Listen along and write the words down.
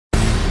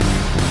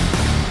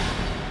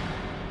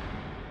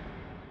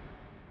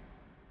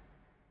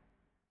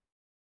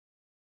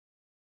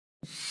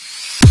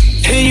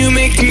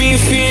make me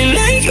feel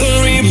like a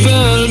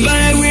rebel, but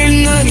I will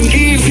not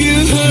give you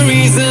a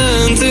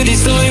reason to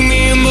destroy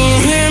me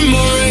more and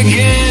more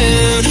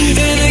again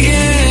and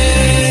again.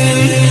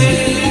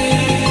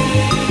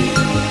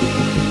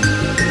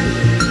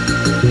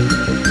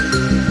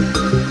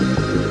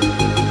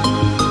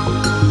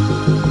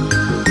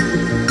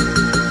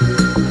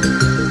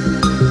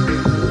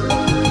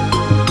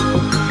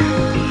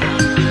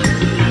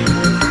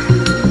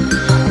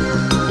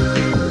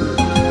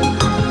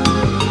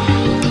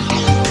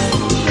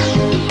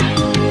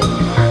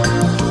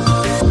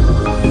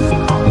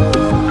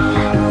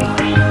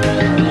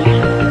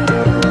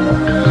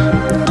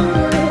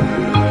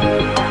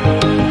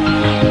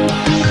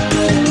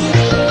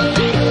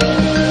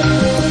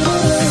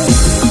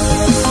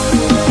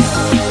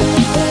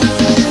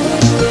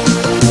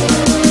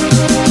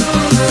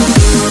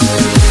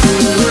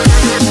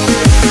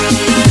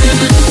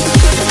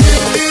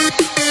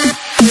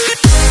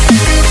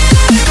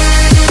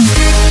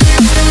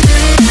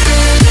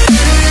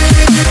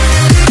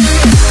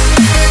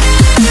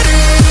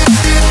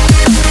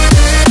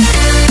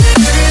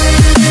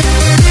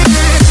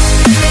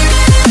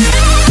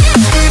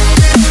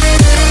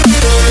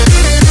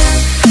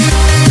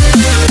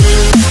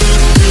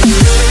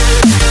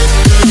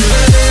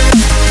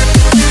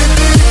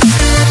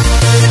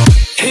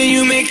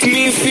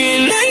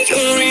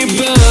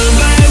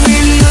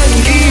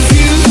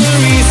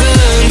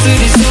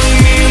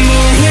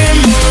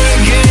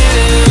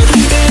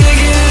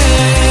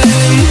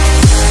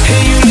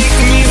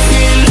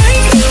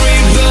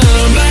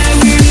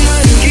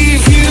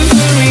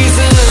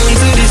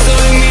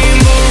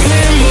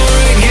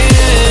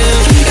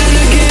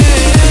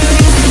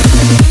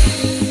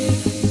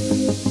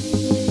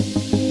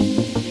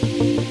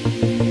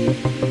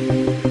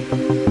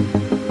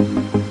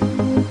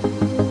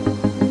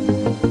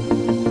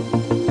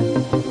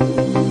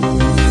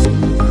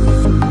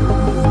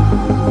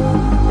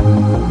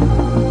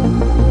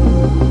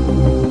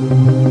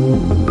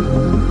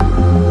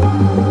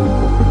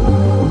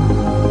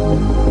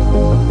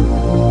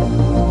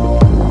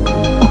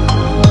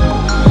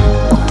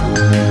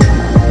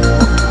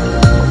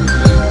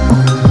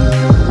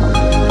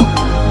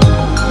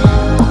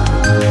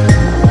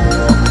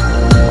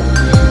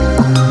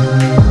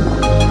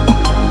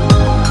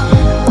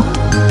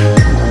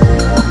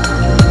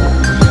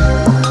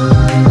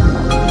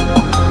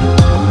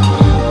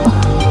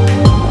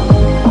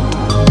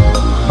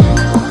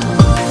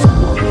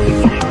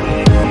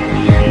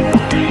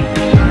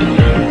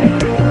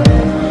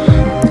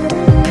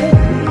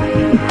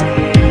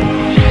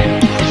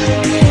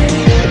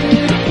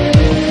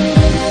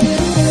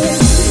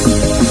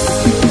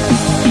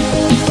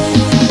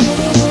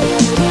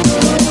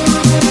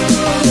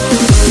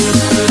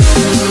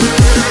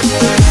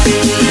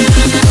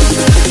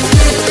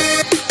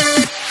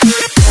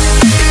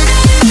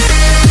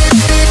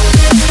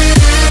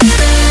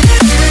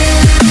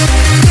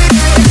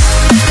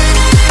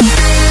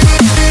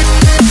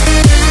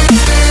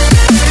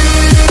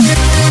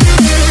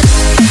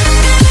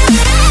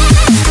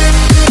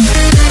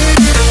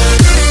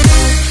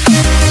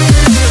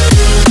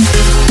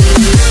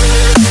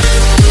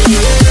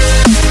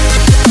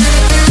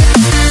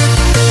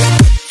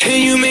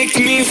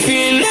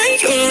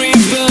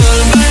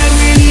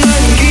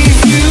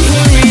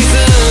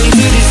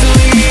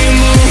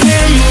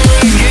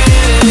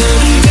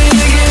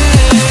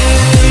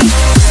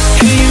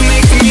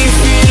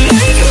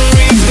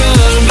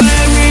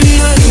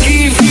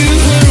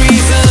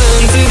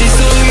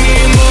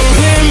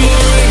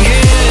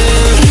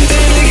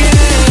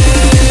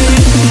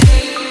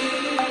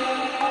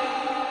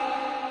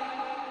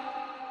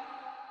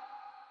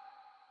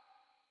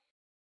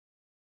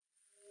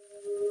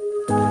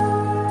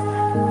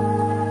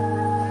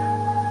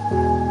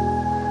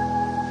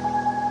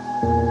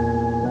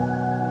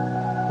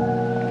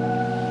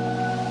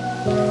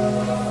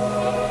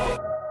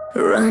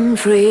 Run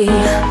free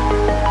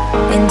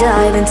and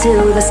dive into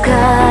the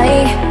sky.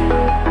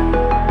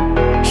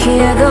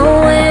 Hear the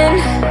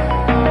wind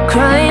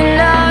crying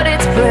out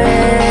its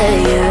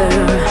prayer.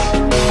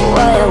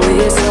 Why are we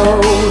so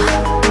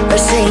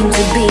ashamed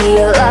to be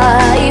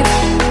alive?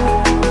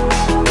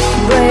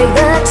 Break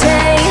the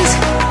chains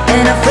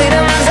and our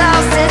freedom's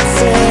ours to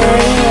take.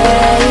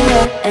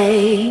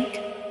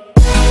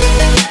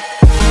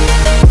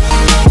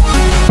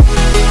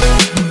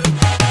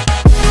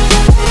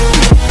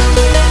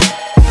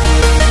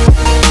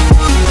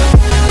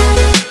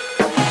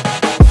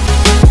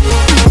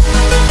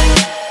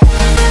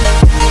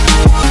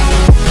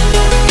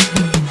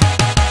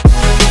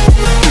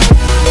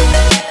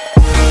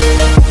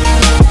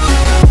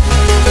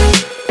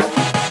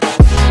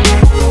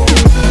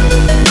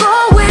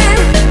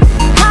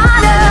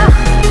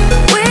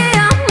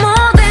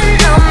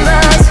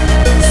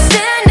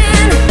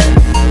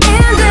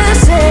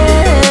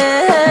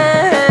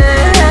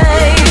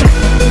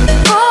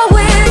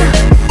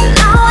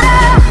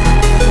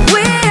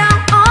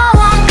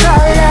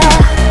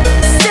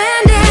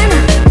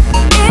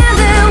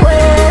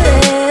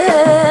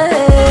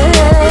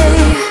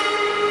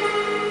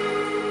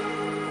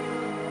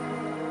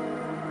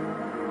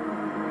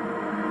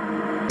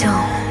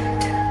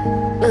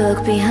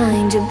 look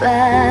behind your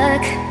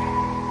back.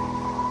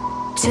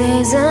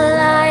 Chase a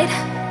light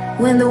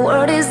when the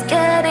world is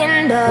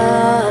getting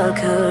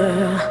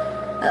darker.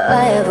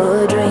 I have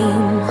a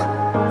dream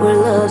where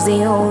love's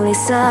the only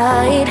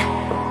side.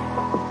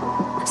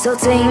 So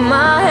take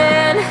my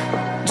hand,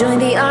 join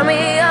the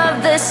army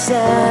of the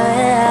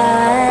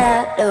shadows.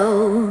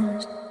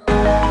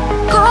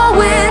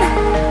 Going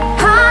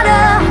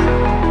harder,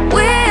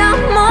 we are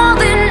more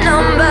than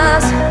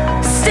numbers,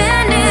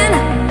 standing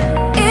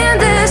in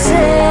this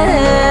hate.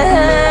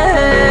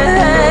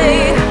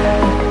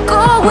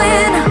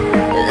 Going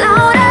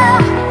louder,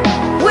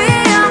 we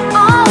are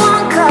all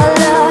one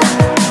color,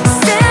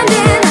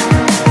 standing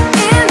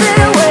in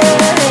their way.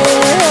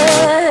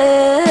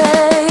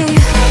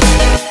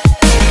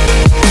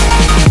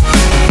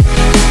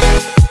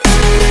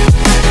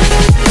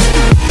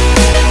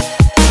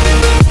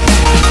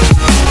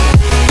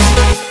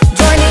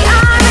 Join the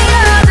army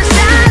of the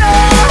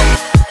shadows.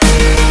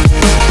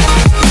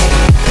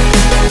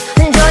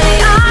 Join the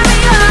army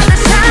of the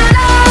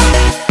shadows.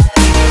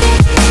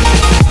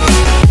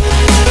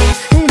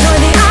 Join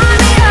the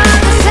army of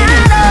the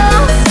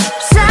shadows.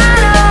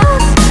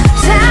 Shadows,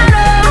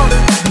 shadows.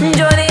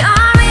 Join the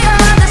army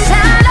of the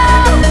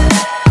shadows.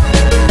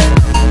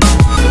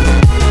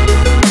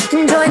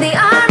 Join the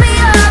army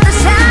of the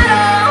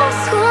shadows.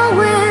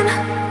 Going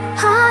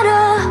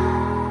harder,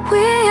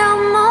 we are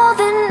more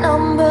than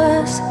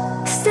numbers,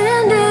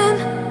 standing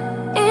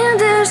in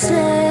their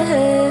shade.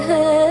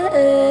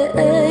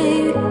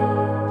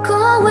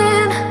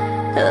 Going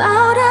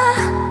louder,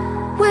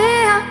 we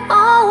are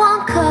all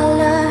one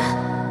color,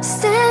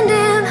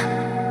 standing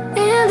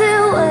in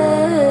their way.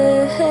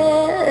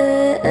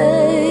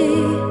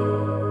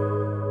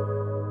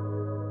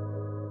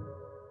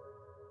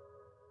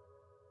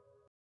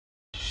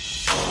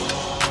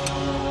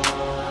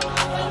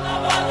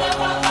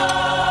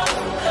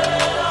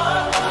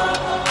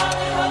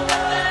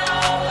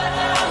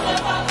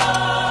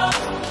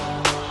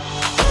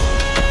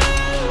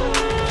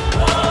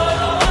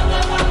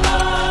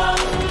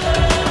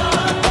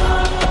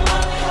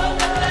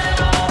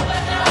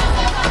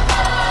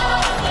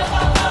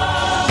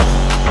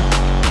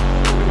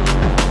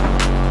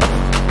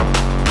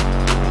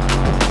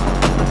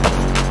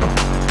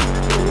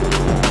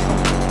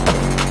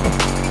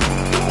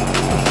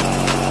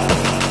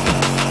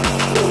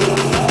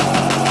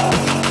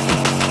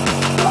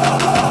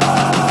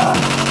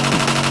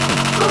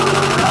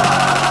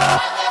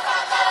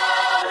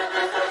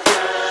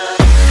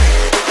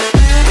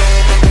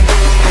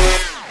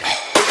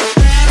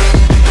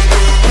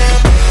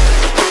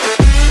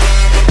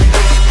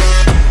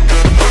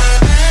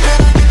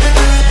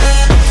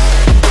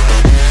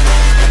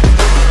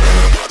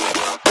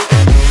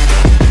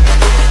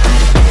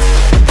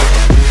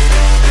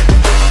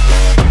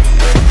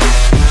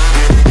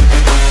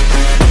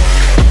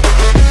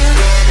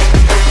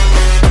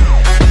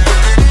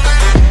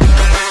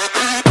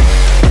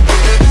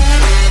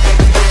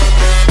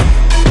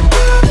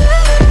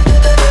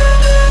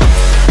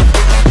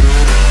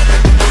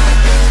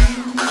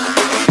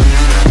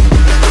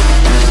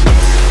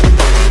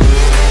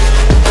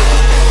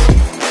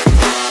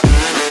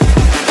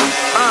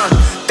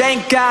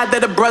 Thank God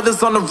that the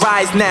brothers on the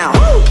rise now.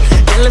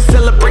 Endless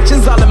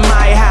celebrations all in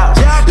my house.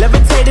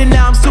 Levitating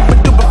now, I'm super